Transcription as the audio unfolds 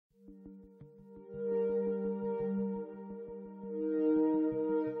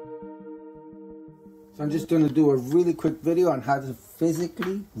So I'm just going to do a really quick video on how to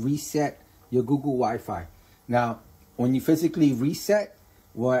physically reset your Google Wi-Fi. Now, when you physically reset,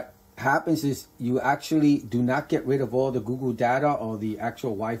 what happens is you actually do not get rid of all the Google data or the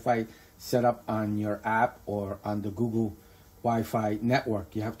actual Wi-Fi set up on your app or on the Google Wi-Fi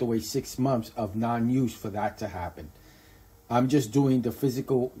network. You have to wait 6 months of non-use for that to happen. I'm just doing the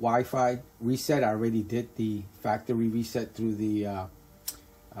physical Wi-Fi reset. I already did the factory reset through the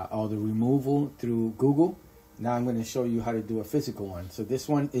or the removal through Google. Now I'm going to show you how to do a physical one. So this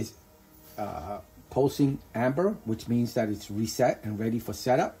one is pulsing amber, which means that it's reset and ready for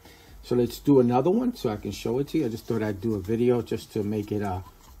setup. So let's do another one so I can show it to you. I just thought I'd do a video just to make it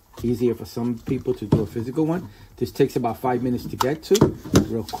easier for some people to do a physical one. This takes about 5 minutes to get to,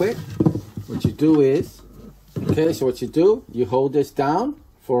 real quick. What you do is, okay, so what you do, you hold this down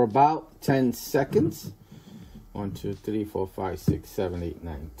for about 10 seconds. 1, 2, 3, 4, 5, 6, 7, 8,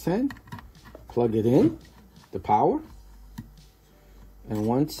 9, 10. Plug it in, the power. And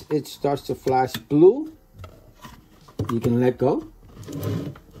once it starts to flash blue, you can let go.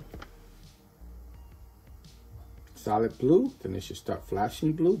 Solid blue, then it should start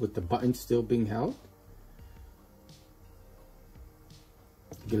flashing blue with the button still being held.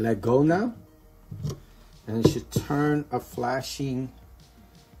 You can let go now, and it should turn a flashing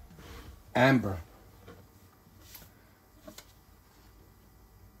amber.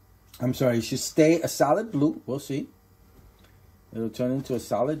 I'm sorry, it should stay a solid blue. We'll see. It'll turn into a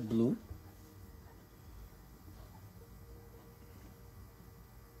solid blue.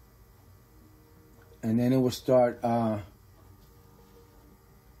 And then it will start, okay,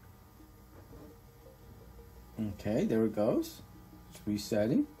 there it goes. It's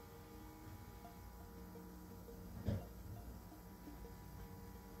resetting.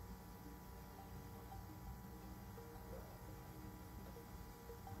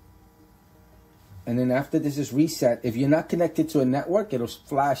 And then after this is reset, if you're not connected to a network, it'll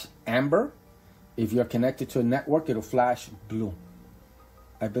flash amber. If you're connected to a network, it'll flash blue.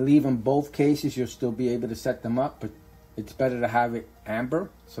 I believe in both cases, you'll still be able to set them up, but it's better to have it amber,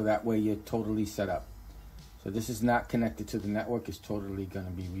 so that way you're totally set up. So this is not connected to the network, it's totally going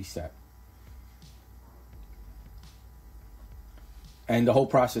to be reset. And the whole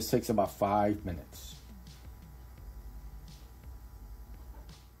process takes about 5 minutes.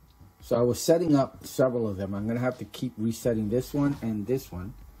 So I was setting up several of them. I'm going to have to keep resetting this one and this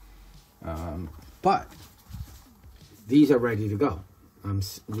one. But these are ready to go. I'm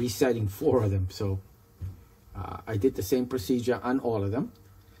resetting 4 of them. So I did the same procedure on all of them.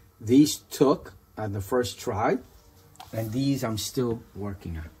 These took on the first try. And these I'm still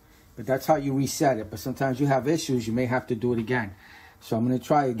working on. But that's how you reset it. But sometimes you have issues. You may have to do it again. So I'm going to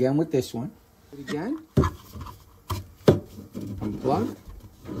try again with this one. Again. Unplug.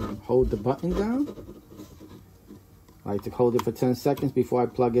 Hold the button down. I like to hold it for 10 seconds before I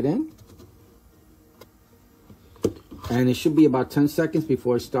plug it in. And it should be about 10 seconds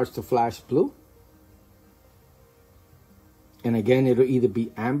before it starts to flash blue. And again, it'll either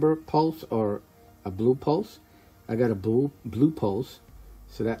be amber pulse or a blue pulse. I got a blue pulse.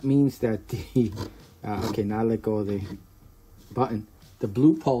 So that means that the, okay, now I let go of the button. The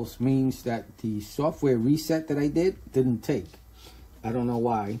blue pulse means that the software reset that I didn't take. I don't know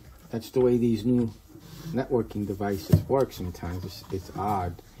why. That's the way these new networking devices work sometimes. It's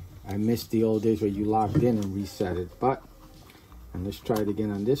odd. I miss the old days where you logged in and reset it. But, and let's try it again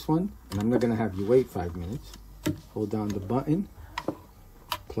on this one. And I'm not going to have you wait 5 minutes. Hold down the button.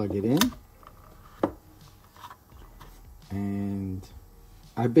 Plug it in. And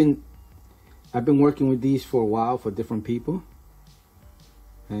I've been working with these for a while for different people.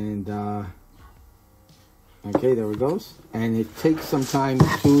 And, okay, there it goes. And it takes some time,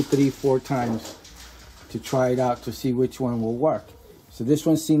 2, 3, 4 times to try it out to see which one will work. So this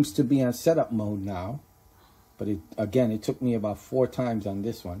one seems to be on setup mode now. But again, it took me about 4 times on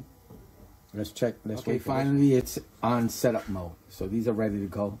this one. Let's check. Okay, finally it's on setup mode. So these are ready to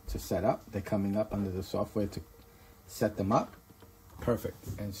go to set up. They're coming up under the software to set them up. Perfect.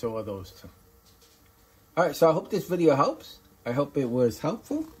 And so are those two. All right, so I hope this video helps. I hope it was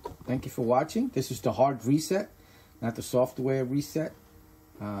helpful. Thank you for watching. This is the hard reset, not the software reset.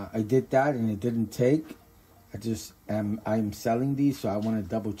 I did that and it didn't take. I'm selling these, so I want to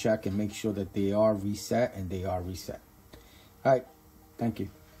double check and make sure that they are reset, and they are reset. All right. Thank you.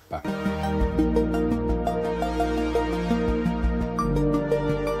 Bye.